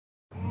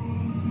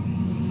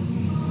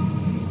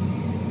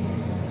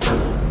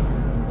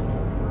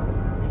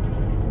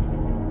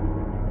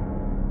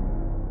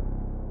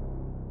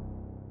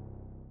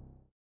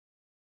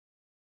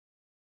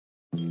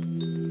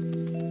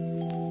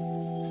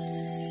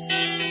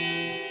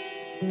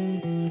I'm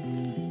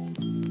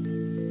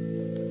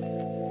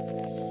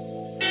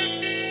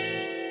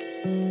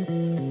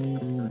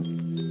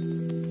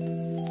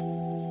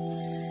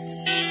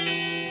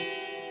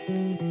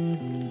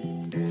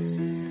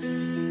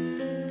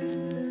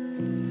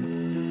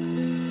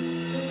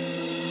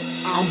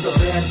the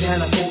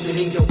bandana folded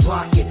in your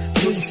pocket.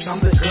 Please, I'm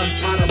the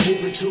gunpowder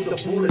moving to the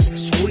bullets.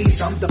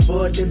 Squeeze, I'm the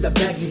bud in the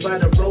baggie by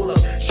the roll up.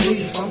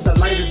 Sheaf, I'm the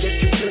lighter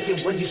that you flicking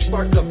when you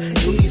spark up.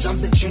 Ease, I'm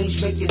the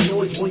change making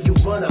noise when you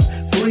run up.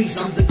 Freeze,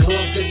 I'm the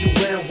gloves that you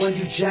wear when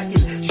you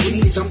jacking.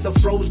 Cheese, I'm the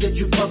froze that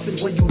you puffing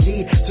when you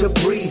need to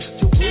breathe.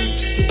 To breathe,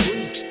 to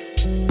breathe.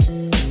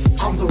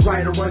 I'm the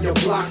rider on your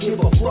block, give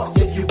a fuck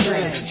if you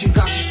plan. She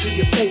vouches to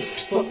your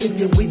face for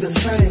thinking we the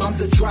same. I'm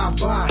the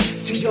drive-by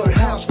to your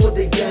house for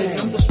the game.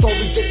 I'm the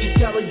stories that you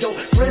telling your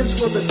friends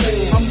for the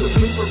fame. I'm the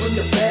reaper in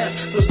the path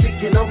for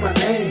speaking on my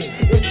name.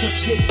 It's a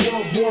sick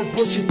world, more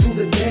bullshit through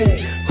the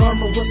day.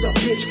 Karma was a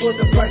bitch for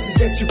the prices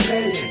that you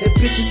pay. If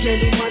bitches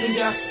gave me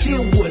money, I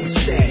still wouldn't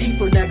stay.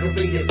 Deep an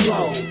aggravated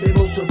flow that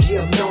most of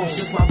you have known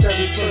since my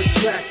very first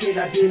track that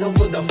I did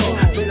over the phone.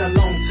 Been a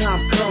long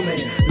time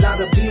coming, lot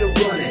of beer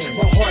running.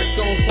 My heart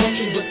don't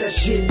function, but that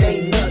shit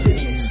ain't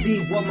nothing.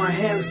 See what my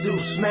hands do,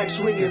 smack,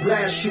 swing, and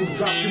blast you.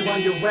 Drop you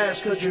on your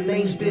ass cause your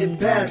name's been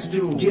passed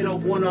due. Get a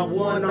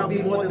one-on-one, I'll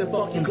be more than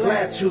fucking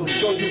glad to.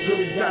 Show you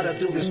really gotta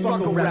do this, fuck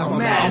around,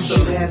 mash. I'm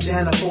the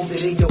bandana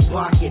folded in your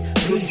pocket.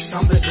 Please,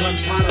 I'm the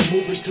gunpowder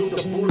moving to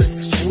the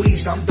bullets.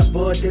 Squeeze, I'm the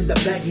bud in the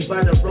baggie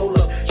by the roll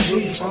up.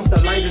 Sheaf, I'm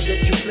the lighter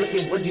that you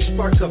flicking when you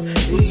spark up.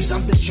 Ease,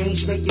 I'm the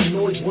change making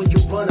noise when you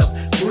run up.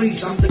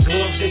 Freeze, I'm the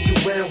gloves that you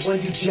wear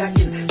when you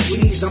jacking.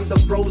 Cheese, I'm the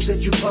froze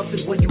that you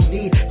puffing when you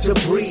need to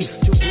breathe.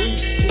 To breathe,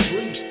 to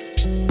breathe.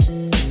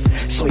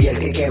 Soy el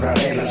que quebra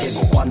reglas,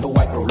 llego cuando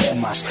hay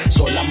problemas.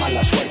 Soy la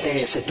mala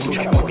suerte, se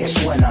trucha porque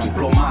suenan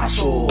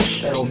plomazos.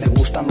 Pero me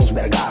gustan los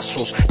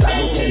vergazos.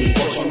 Tragos de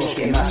licor son los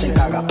que me hacen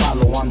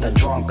cagapalo. I'm the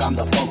drunk, I'm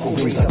the funk who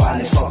brings the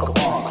violence, fuck a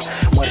punk.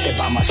 Muerte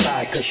by my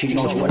side, cause she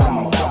knows what I'm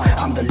about.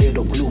 I'm the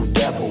little blue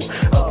devil,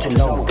 up to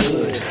no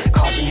good.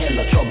 Causing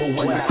hella trouble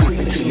when I creep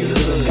into your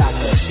hood. Got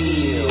the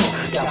steel,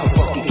 down for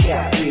fucking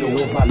cap deal.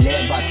 If I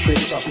live, I trip,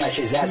 I'll smash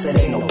his ass, it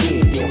ain't no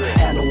big deal.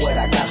 Handle what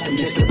I got to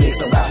Mr. Big,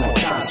 still got no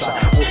chance.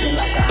 Moving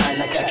like a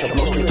hyena, catch a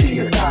blow straight to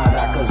your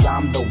cara. Cause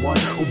I'm the one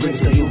who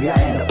brings the lluvia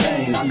and the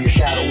pain. I'm your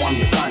shadow, I'm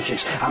your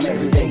conscience, I'm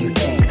everything you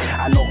think.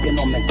 I know que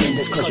no me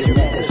entiendes cause your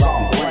mente is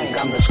on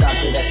blank. I'm the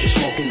scotty that you're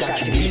smoking, got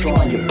you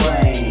destroying your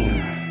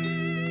brain.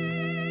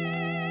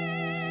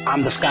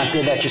 I'm the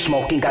scotty that you're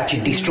smoking, got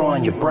you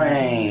destroying your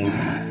brain.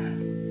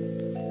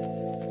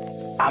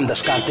 I'm the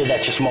scotty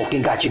that you're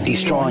smoking, got you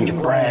destroying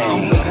your brain.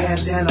 I'm the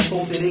bandana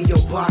folded in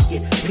your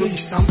pocket.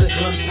 Please, I'm the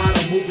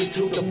gunpowder moving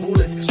to the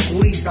bullets.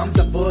 Squeeze, I'm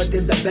the bud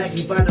in the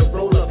baggie by the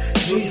roll up.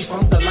 Sheaf,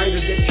 I'm the lighter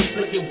that you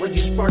flicking when you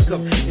spark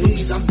up.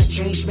 Ease, I'm the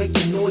change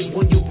making noise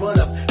when you run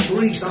up.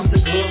 Freeze, I'm the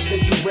gloves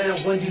that you wear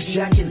when you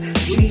jacking.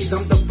 Cheese,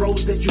 I'm the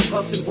froze that you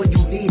puffing when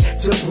you need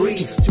to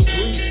breathe. To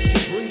breathe, to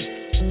breathe.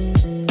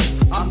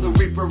 I'm the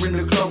reaper in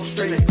the cloak,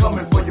 straight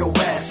coming for your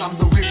ass. I'm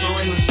the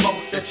reaper in the smoke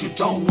that you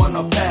don't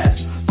wanna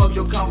pass. Fuck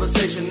your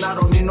conversation, I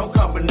don't need no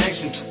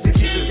combination to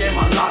keep this game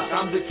unlocked.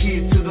 I'm the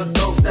key to the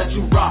dope that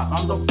you rock.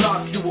 On the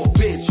block, you a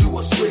bitch, you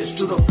a switch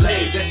to the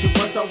blade that you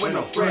bust out when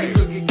afraid.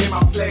 Cookie game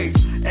I played,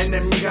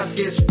 enemigas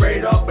get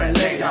sprayed up and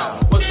laid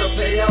out. What's the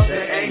payout?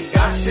 They ain't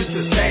got shit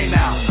to say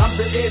now. I'm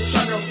the itch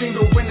on your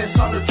finger when it's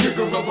on the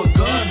trigger of a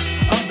gun.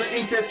 I'm the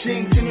ink that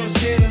sings in your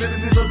skin,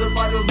 letting these other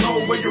vitals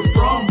know where you're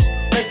from.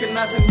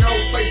 Recognizing your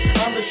face,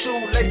 I'm the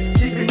shoelace,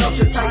 keeping up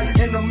shit tight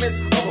in the midst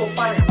of a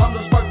fight. I'm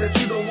the spark that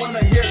you don't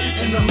wanna hear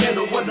in the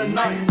middle of the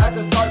night at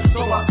the dark.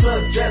 So I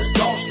suggest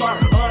don't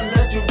start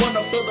unless you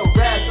wanna feel the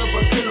wrath of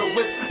a killer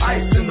with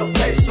ice in the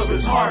place of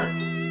his heart.